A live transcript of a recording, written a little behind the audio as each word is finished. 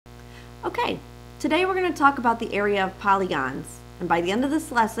Okay, today we're going to talk about the area of polygons. And by the end of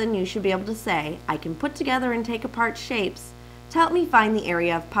this lesson, you should be able to say, I can put together and take apart shapes to help me find the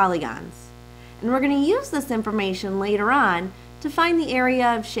area of polygons. And we're going to use this information later on to find the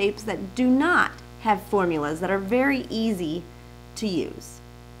area of shapes that do not have formulas that are very easy to use.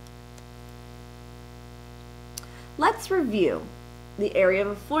 Let's review the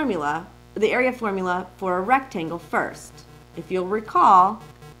area formula for a rectangle first. If you'll recall,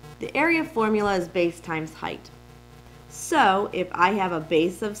 the area formula is base times height. So if I have a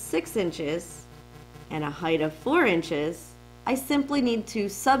base of 6 inches and a height of 4 inches, I simply need to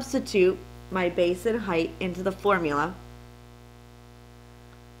substitute my base and height into the formula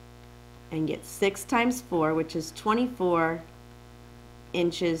and get 6 times 4, which is 24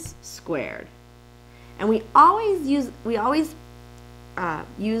 inches squared. And we always use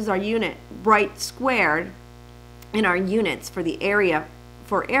our unit right squared in our units for the area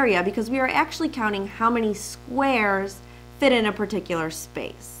because we are actually counting how many squares fit in a particular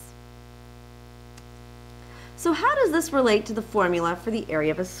space. So how does this relate to the formula for the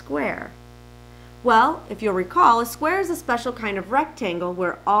area of a square? Well, if you'll recall, a square is a special kind of rectangle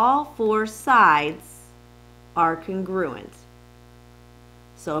where all 4 sides are congruent.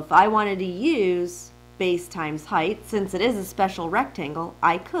 So if I wanted to use base times height, since it is a special rectangle,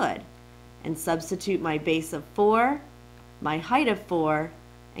 I could and substitute my base of 4, my height of 4,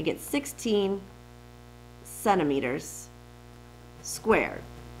 and get 16 centimeters squared.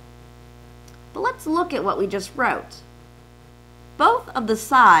 But let's look at what we just wrote. Both of the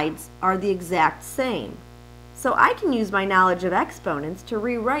sides are the exact same. So I can use my knowledge of exponents to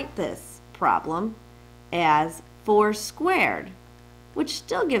rewrite this problem as 4 squared, which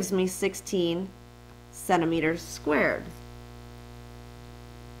still gives me 16 centimeters squared.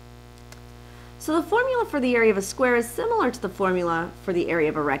 So the formula for the area of a square is similar to the formula for the area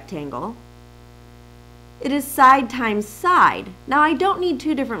of a rectangle. It is side times side. Now I don't need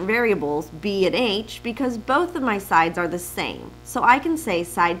 2 different variables, b and h, because both of my sides are the same. So I can say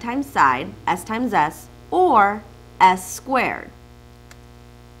side times side, s times s, or s squared.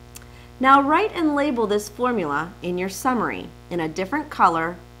 Now write and label this formula in your summary in a different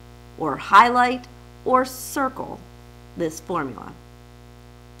color, or highlight or circle this formula.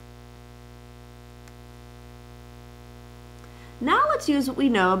 Now let's use what we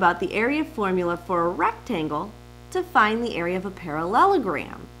know about the area formula for a rectangle to find the area of a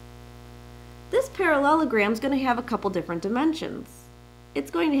parallelogram. This parallelogram is going to have a couple different dimensions. It's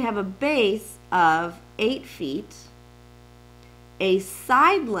going to have a base of 8 feet, a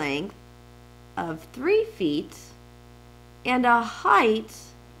side length of 3 feet, and a height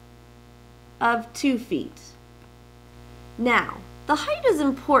of 2 feet. Now, the height is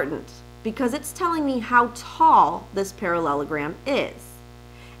important because it's telling me how tall this parallelogram is.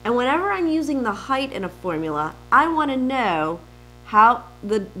 And whenever I'm using the height in a formula, I want to know how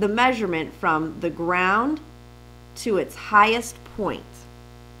the measurement from the ground to its highest point.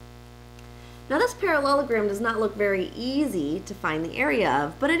 Now this parallelogram does not look very easy to find the area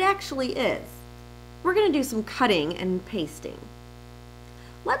of, but it actually is. We're going to do some cutting and pasting.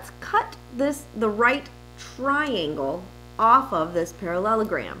 Let's cut the right triangle off of this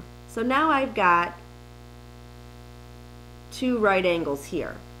parallelogram. So now I've got 2 right angles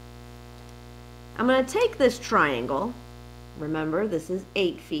here. I'm going to take this triangle, remember this is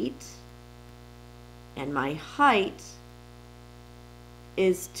 8 feet, and my height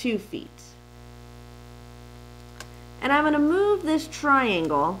is 2 feet. And I'm going to move this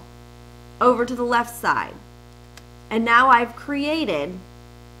triangle over to the left side. And now I've created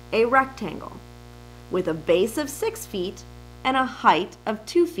a rectangle with a base of 6 feet and a height of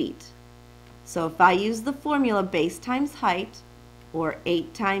 2 feet. So if I use the formula base times height, or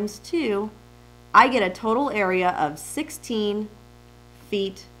 8 times 2, I get a total area of 16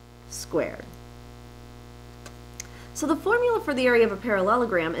 feet squared. So the formula for the area of a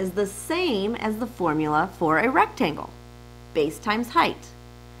parallelogram is the same as the formula for a rectangle, base times height.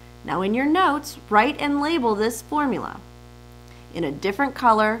 Now in your notes, write and label this formula in a different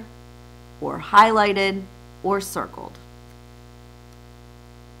color, or highlighted, or circled.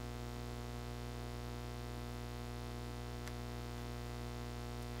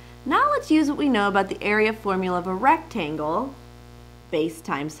 Now let's use what we know about the area formula of a rectangle, base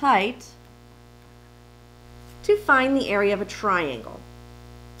times height, to find the area of a triangle.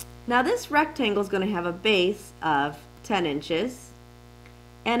 Now this rectangle is going to have a base of 10 inches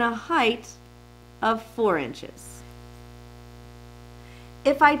and a height of 4 inches.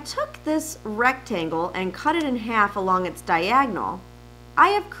 If I took this rectangle and cut it in half along its diagonal, I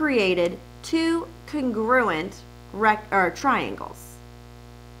have created two congruent triangles.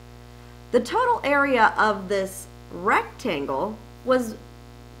 The total area of this rectangle was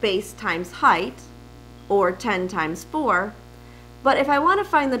base times height, or 10 times 4. But if I want to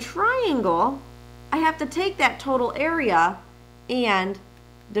find the triangle, I have to take that total area and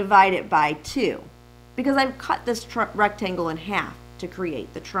divide it by 2, because I've cut this rectangle in half to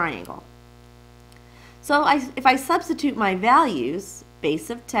create the triangle. So if I substitute my values, base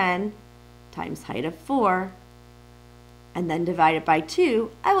of 10 times height of 4, and then divide it by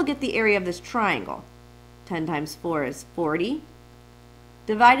 2, I will get the area of this triangle. 10 times 4 is 40.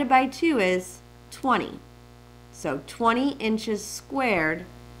 Divided by 2 is 20. So 20 inches squared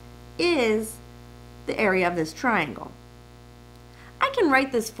is the area of this triangle. I can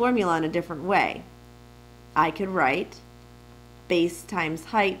write this formula in a different way. I could write base times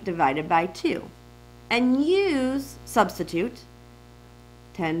height divided by 2 and substitute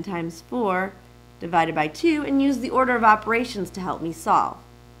 10 times 4 divided by 2 and use the order of operations to help me solve.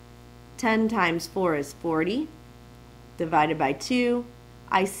 10 times 4 is 40. Divided by 2,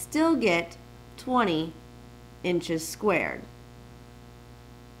 I still get 20 inches squared.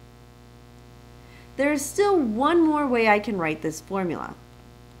 There is still one more way I can write this formula.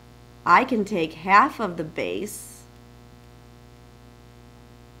 I can take half of the base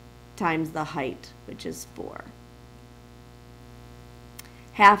times the height, which is 4.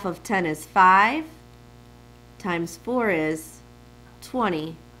 Half of 10 is 5, times 4 is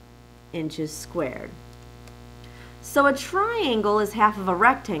 20 inches squared. So a triangle is half of a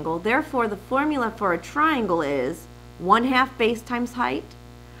rectangle, therefore the formula for a triangle is 1/2 base times height,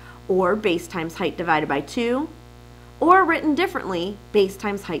 or base times height divided by 2, or written differently, base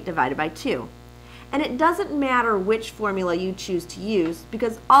times height divided by 2. And it doesn't matter which formula you choose to use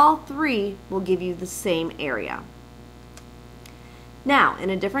because all three will give you the same area. Now, in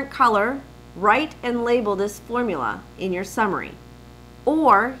a different color, write and label this formula in your summary.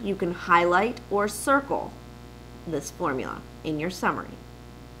 Or you can highlight or circle this formula in your summary.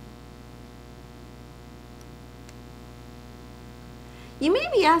 You may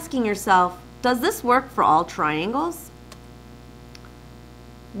be asking yourself, does this work for all triangles?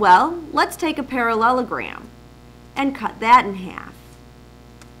 Well, let's take a parallelogram and cut that in half.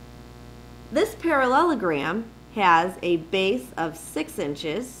 This parallelogram has a base of 6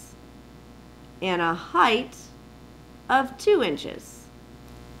 inches and a height of 2 inches,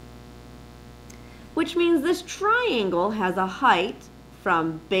 which means this triangle has a height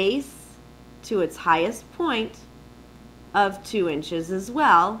from base to its highest point of 2 inches as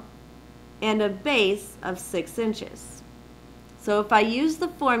well, and a base of 6 inches. So if I use the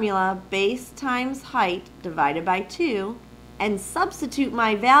formula base times height divided by 2 and substitute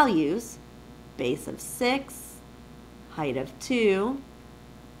my values, base of 6, height of 2,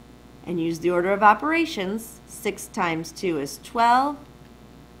 and use the order of operations, 6 times 2 is 12,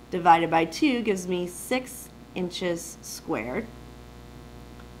 divided by 2 gives me 6 inches squared,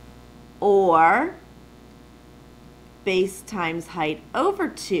 or base times height over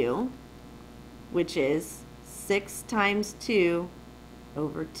 2, which is 6 times 2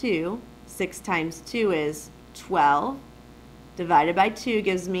 over 2. 6 times 2 is 12. Divided by 2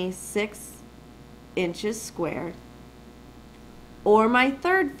 gives me 6 inches squared. Or my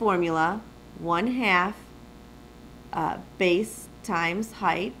third formula, 1/2 base times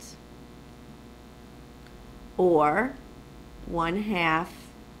height, or 1/2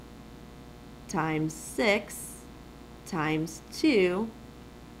 times 6 times 2,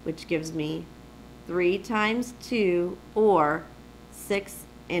 which gives me 3 times 2, or 6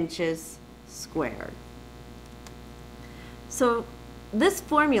 inches squared. So this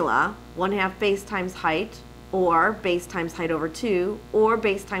formula, 1/2 base times height, or base times height over 2, or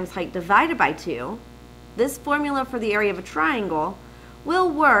base times height divided by 2, this formula for the area of a triangle will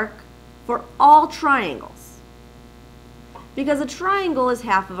work for all triangles, because a triangle is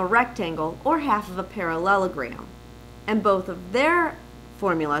half of a rectangle or half of a parallelogram, and both of their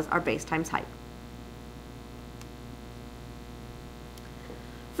formulas are base times height.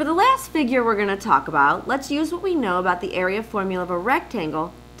 For the last figure we're going to talk about, let's use what we know about the area formula of a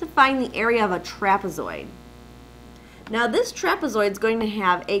rectangle to find the area of a trapezoid. Now this trapezoid is going to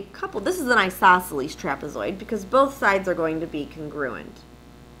have a couple, this is an isosceles trapezoid because both sides are going to be congruent.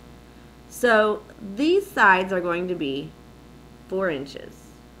 So these sides are going to be 4 inches.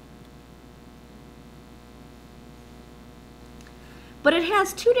 But it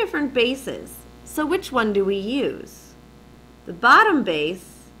has two different bases, so which one do we use? The bottom base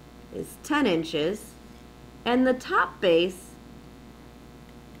is 10 inches and the top base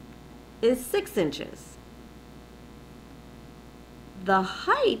is 6 inches. The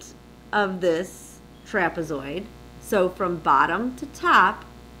height of this trapezoid, so from bottom to top,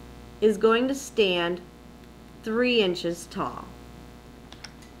 is going to stand 3 inches tall.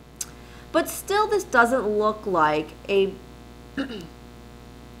 But still, this doesn't look like a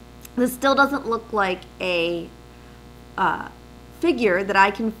figure that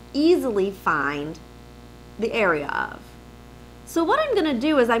I can easily find the area of. So what I'm going to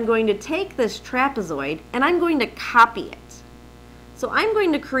do is I'm going to take this trapezoid and I'm going to copy it. So I'm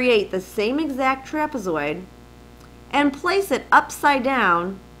going to create the same exact trapezoid and place it upside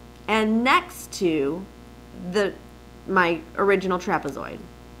down and next to my original trapezoid.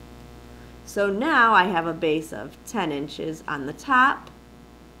 So now I have a base of 10 inches on the top,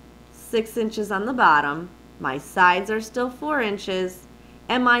 6 inches on the bottom, my sides are still 4 inches,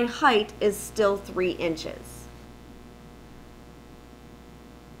 and my height is still 3 inches.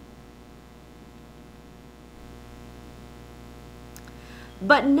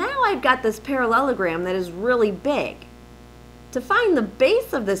 But now I've got this parallelogram that is really big. To find the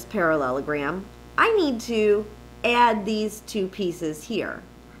base of this parallelogram, I need to add these two pieces here.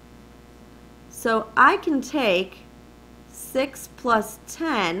 So I can take 6 plus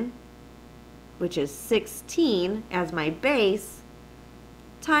 10, which is 16, as my base,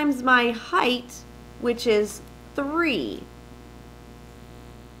 times my height, which is 3,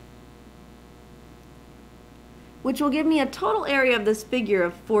 which will give me a total area of this figure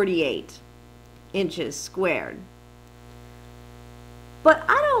of 48 inches squared. But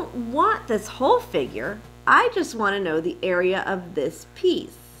I don't want this whole figure. I just want to know the area of this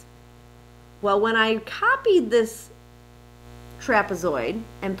piece. Well, when I copied this trapezoid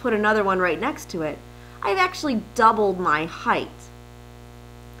and put another one right next to it, I've actually doubled my height.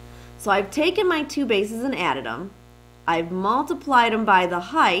 So I've taken my two bases and added them. I've multiplied them by the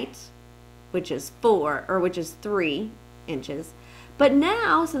height, which is 3 inches. But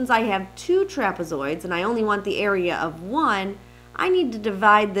now, since I have two trapezoids and I only want the area of one, I need to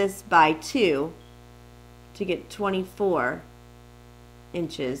divide this by 2 to get 24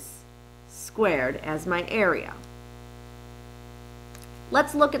 inches squared as my area.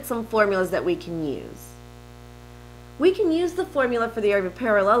 Let's look at some formulas that we can use. We can use the formula for the area of a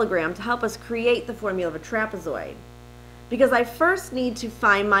parallelogram to help us create the formula of a trapezoid. Because I first need to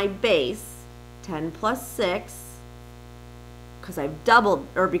find my base, 10 plus 6, because I've doubled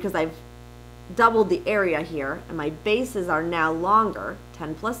the area here, and my bases are now longer,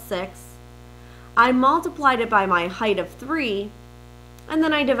 10 plus 6. I multiplied it by my height of 3, and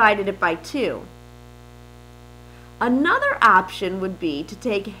then I divided it by 2. Another option would be to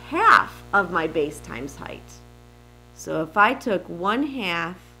take half of my base times height. So if I took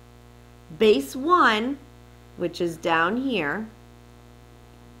 1/2 base 1, which is down here,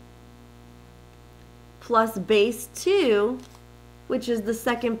 plus base 2, which is the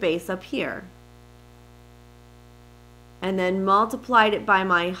second base up here, and then multiplied it by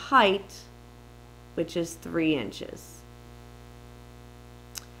my height, which is 3 inches.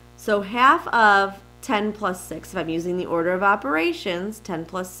 So half of 10 plus 6, if I'm using the order of operations, 10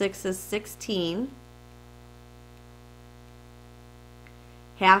 plus 6 is 16.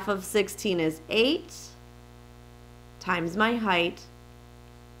 Half of 16 is 8 times my height,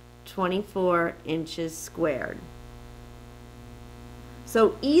 24 inches squared.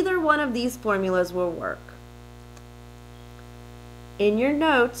 So either one of these formulas will work. In your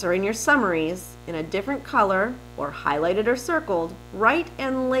notes or in your summaries, in a different color or highlighted or circled, write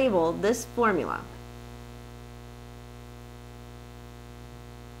and label this formula.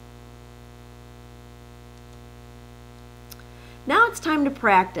 Now it's time to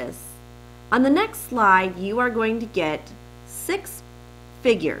practice. On the next slide, you are going to get 6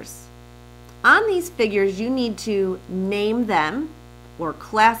 figures. On these figures, you need to name them or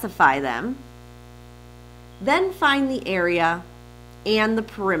classify them, then find the area and the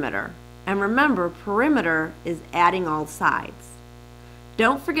perimeter. And remember, perimeter is adding all sides.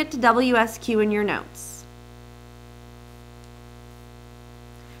 Don't forget to WSQ in your notes.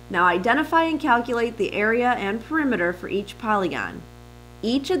 Now identify and calculate the area and perimeter for each polygon.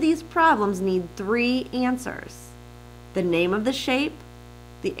 Each of these problems need 3 answers: the name of the shape,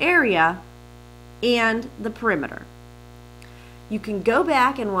 the area, and the perimeter. You can go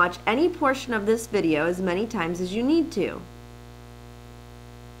back and watch any portion of this video as many times as you need to.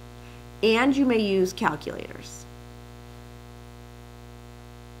 And you may use calculators.